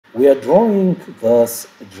We are drawing this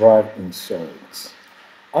drive insert.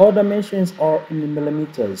 Our dimensions are in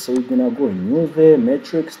millimeters, so we're gonna go in new there,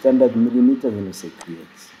 metric, standard millimeters, and we say create.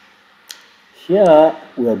 Here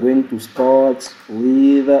we are going to start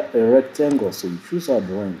with a rectangle, so we choose our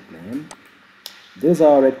drawing plane. This is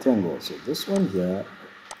our rectangle, so this one here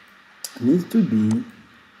needs to be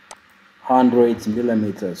 100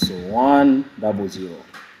 millimeters, so 100.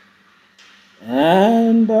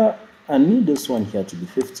 And I need this one here to be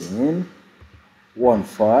 15,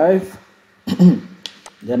 15.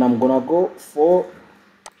 Then I'm gonna go for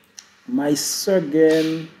my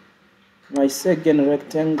second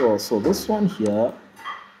rectangle. So this one here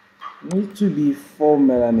needs to be 4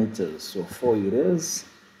 millimeters. So 4 it is.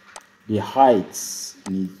 The height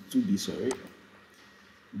needs to be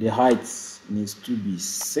The height needs to be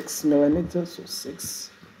 6 millimeters. So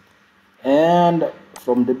 6. And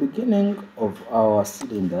from the beginning of our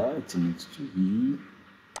cylinder, it needs to be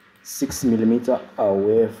 6 millimeters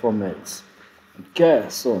away from it. Okay,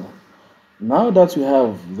 so now that we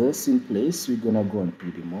have this in place, we're gonna go and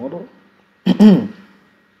 3D model.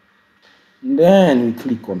 Then we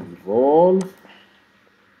click on revolve.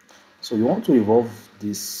 So you want to revolve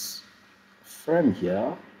this frame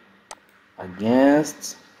here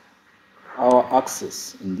against our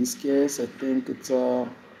axis. In this case, I think it's a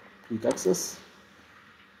quick axis,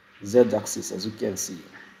 Z axis, as you can see.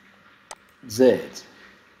 Z.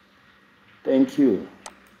 Thank you.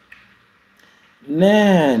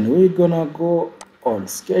 Then we're gonna go on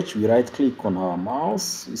sketch. We right click on our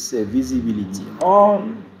mouse. We say visibility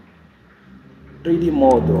on, 3D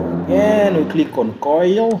model. Again, we click on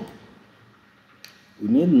coil. We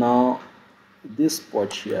need now this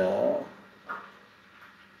part here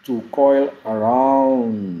to coil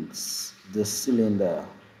around the cylinder.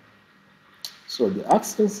 So the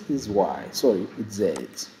axis is Y, sorry, it's Z.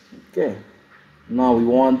 Okay, now we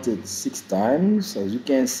want it 6 times, as you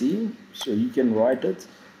can see, so you can write it.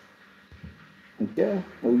 Okay,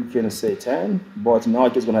 or you can say 10, but now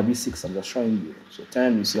it's gonna be 6. I'm just showing you. So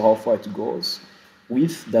 10, you see how far it goes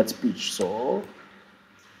with that pitch. So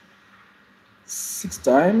 6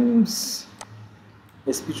 times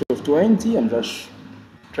a pitch of 20. I'm just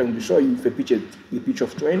trying to show you if a pitch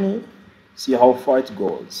of 20, see how far it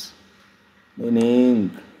goes.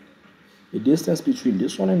 Meaning the distance between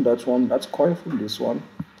this one and that one, that's coil from this one,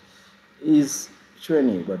 is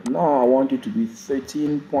 20, but now I want it to be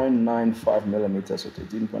 13.95 millimeters, so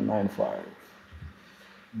 13.95.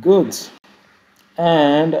 Good.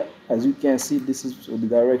 And as you can see, this is the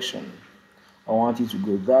direction. I want it to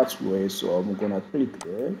go that way, so I'm gonna click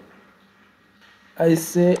there. I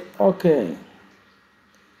say okay.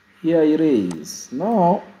 Here it is.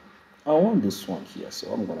 Now I want this one here,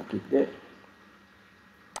 so I'm gonna click there.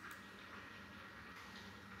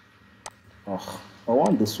 Oh, I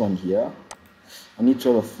want this one here. I need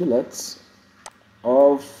to have a fillet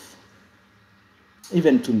of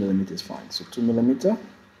even 2 millimeters, fine. So 2 millimeter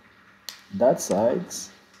that side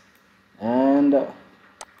and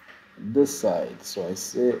this side. So I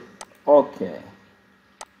say okay.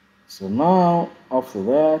 So now after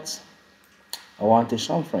that, I want a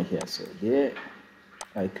chamfer here. So there,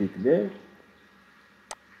 I click there.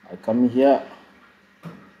 I come here.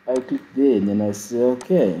 I click there, and then I say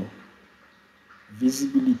okay.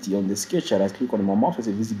 Visibility on the sketch, I click on my mouse, I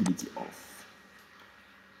say visibility off.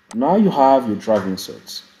 Now you have your drive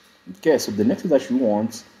insert. Okay, so the next thing that you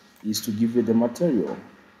want is to give it the material.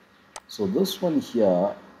 So this one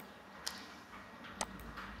here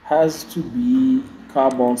has to be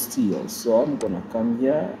carbon steel. So I'm gonna come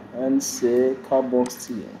here and say carbon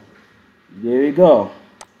steel. There we go.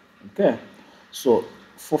 Okay, so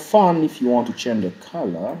for fun, if you want to change the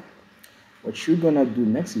color, what you're gonna do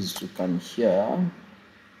next is to come here.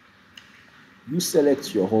 You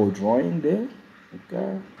select your whole drawing there.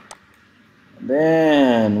 Okay.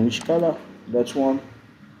 Then which color? That one.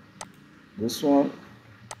 This one.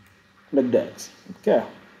 Like that. Okay.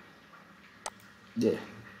 There.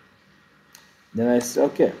 Then I say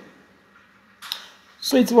okay.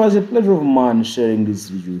 So it was a pleasure of mine sharing this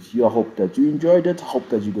video with you. I hope that you enjoyed it. I hope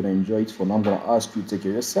that you're gonna enjoy it. For now, I'm gonna ask you to take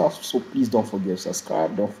care of yourself. So please don't forget to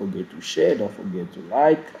subscribe, don't forget to share, don't forget to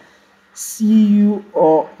like. See you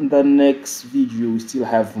on the next video. We still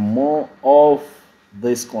have more of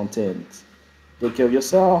this content. Take care of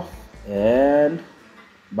yourself and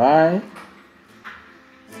bye.